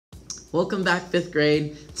Welcome back, 5th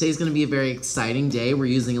grade. Today's gonna be a very exciting day. We're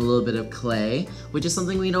using a little bit of clay, which is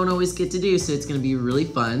something we don't always get to do, so it's gonna be really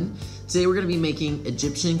fun. Today we're gonna be making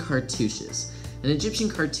Egyptian cartouches. An Egyptian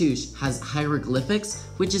cartouche has hieroglyphics,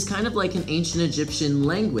 which is kind of like an ancient Egyptian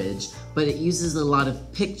language, but it uses a lot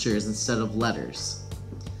of pictures instead of letters.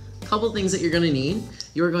 A couple things that you're gonna need.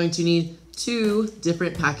 You're going to need 2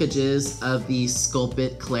 different packages of the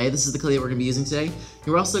Sculpit clay. This is the clay that we're going to be using today.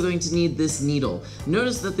 You're also going to need this needle.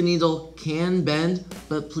 Notice that the needle can bend,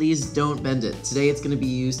 but please don't bend it. Today it's going to be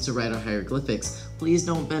used to write our hieroglyphics. Please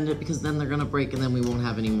don't bend it because then they're going to break and then we won't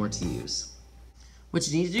have any more to use. What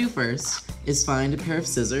you need to do first is find a pair of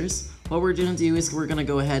scissors. What we're going to do is we're going to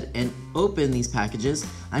go ahead and open these packages.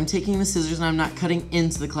 I'm taking the scissors and I'm not cutting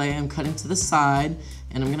into the clay, I'm cutting to the side,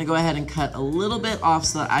 and I'm going to go ahead and cut a little bit off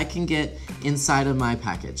so that I can get inside of my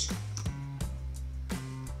package.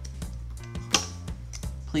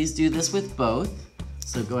 Please do this with both.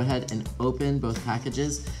 So go ahead and open both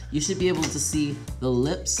packages. You should be able to see the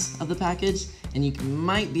lips of the package, and you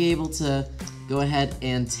might be able to go ahead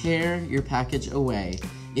and tear your package away.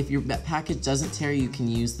 If your package doesn't tear, you can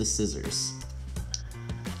use the scissors.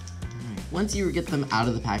 Once you get them out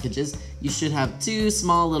of the packages, you should have 2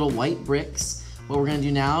 small little white bricks. What we're gonna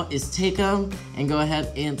do now is take them and go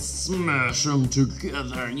ahead and smash them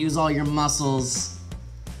together. Use all your muscles.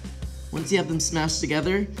 Once you have them smashed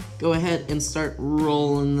together, go ahead and start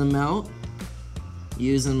rolling them out.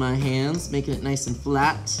 Using my hands, making it nice and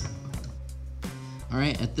flat.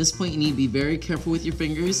 Alright, at this point you need to be very careful with your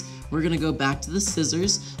fingers. We're gonna go back to the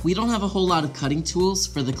scissors. We don't have a whole lot of cutting tools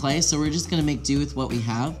for the clay, so we're just gonna make do with what we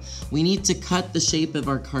have. We need to cut the shape of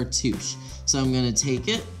our cartouche. So I'm gonna take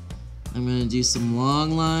it, I'm gonna do some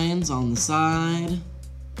long lines on the side,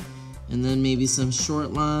 and then maybe some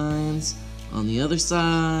short lines on the other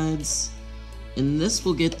sides. And this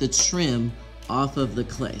will get the trim off of the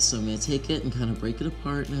clay. So I'm gonna take it and kind of break it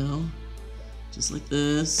apart now, just like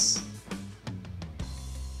this.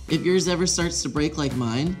 If yours ever starts to break like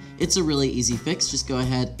mine, it's a really easy fix. Just go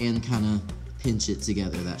ahead and kind of pinch it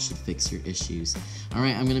together. That should fix your issues. All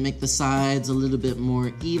right, I'm gonna make the sides a little bit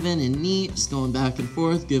more even and neat, just going back and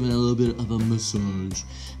forth, giving it a little bit of a massage.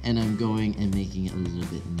 And I'm going and making it a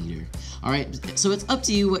little bit neater. All right, so it's up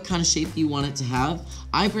to you what kind of shape you want it to have.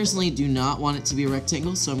 I personally do not want it to be a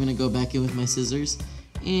rectangle, so I'm gonna go back in with my scissors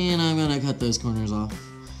and I'm gonna cut those corners off.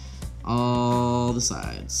 All the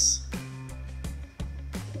sides.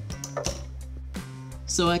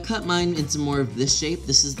 So I cut mine into more of this shape.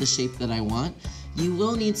 This is the shape that I want. You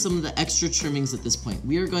will need some of the extra trimmings at this point.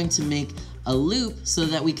 We are going to make a loop so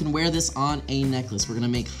that we can wear this on a necklace. We're gonna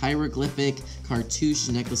make hieroglyphic cartouche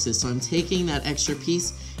necklaces. So I'm taking that extra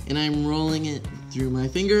piece and I'm rolling it through my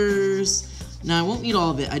fingers. Now I won't need all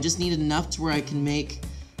of it. I just need enough to where I can make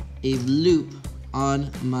a loop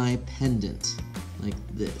on my pendant, like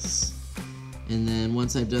this. And then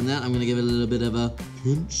once I've done that, I'm gonna give it a little bit of a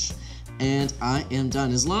pinch. And I am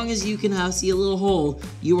done. As long as you can see a little hole,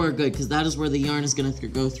 you are good, because that is where the yarn is going to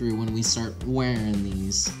go through when we start wearing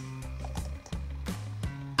these.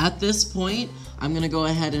 At this point, I'm going to go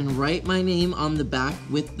ahead and write my name on the back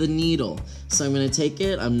with the needle. So I'm going to take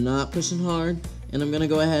it, I'm not pushing hard, and I'm going to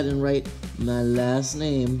go ahead and write my last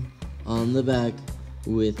name on the back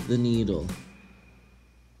with the needle.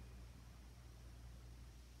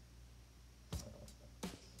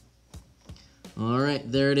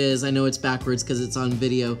 Alright, there it is. I know it's backwards because it's on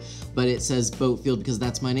video, but it says Boatfield because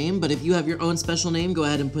that's my name. But if you have your own special name, go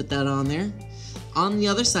ahead and put that on there. On the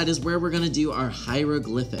other side is where we're going to do our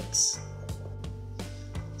hieroglyphics.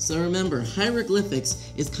 So remember,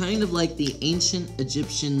 hieroglyphics is kind of like the ancient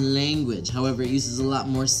Egyptian language. However, it uses a lot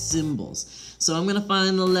more symbols. So I'm going to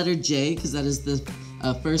find the letter J because that is the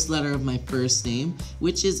first letter of my first name,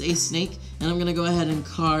 which is a snake. And I'm going to go ahead and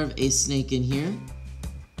carve a snake in here.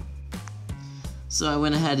 So I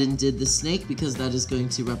went ahead and did the snake because that is going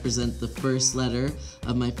to represent the first letter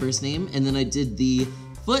of my first name. And then I did the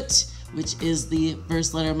foot, which is the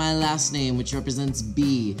first letter of my last name, which represents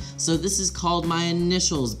B. So this is called my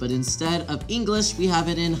initials, but instead of English, we have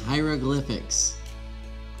it in hieroglyphics.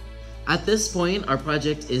 At this point, our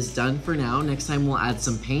project is done for now. Next time we'll add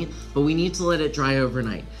some paint, but we need to let it dry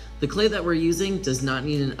overnight. The clay that we're using does not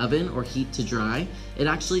need an oven or heat to dry. It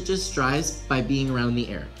actually just dries by being around the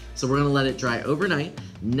air. So we're gonna let it dry overnight.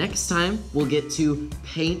 Next time, we'll get to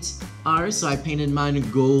paint ours. So I painted mine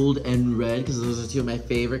gold and red because those are 2 of my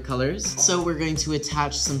favorite colors. So we're going to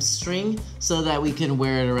attach some string so that we can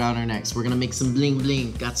wear it around our necks. We're gonna make some bling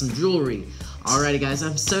bling, got some jewelry. Alrighty guys,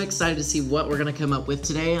 I'm so excited to see what we're gonna come up with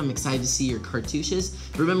today. I'm excited to see your cartouches.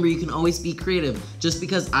 Remember, you can always be creative. Just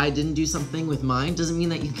because I didn't do something with mine doesn't mean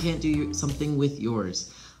that you can't do something with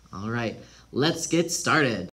yours. All right, let's get started.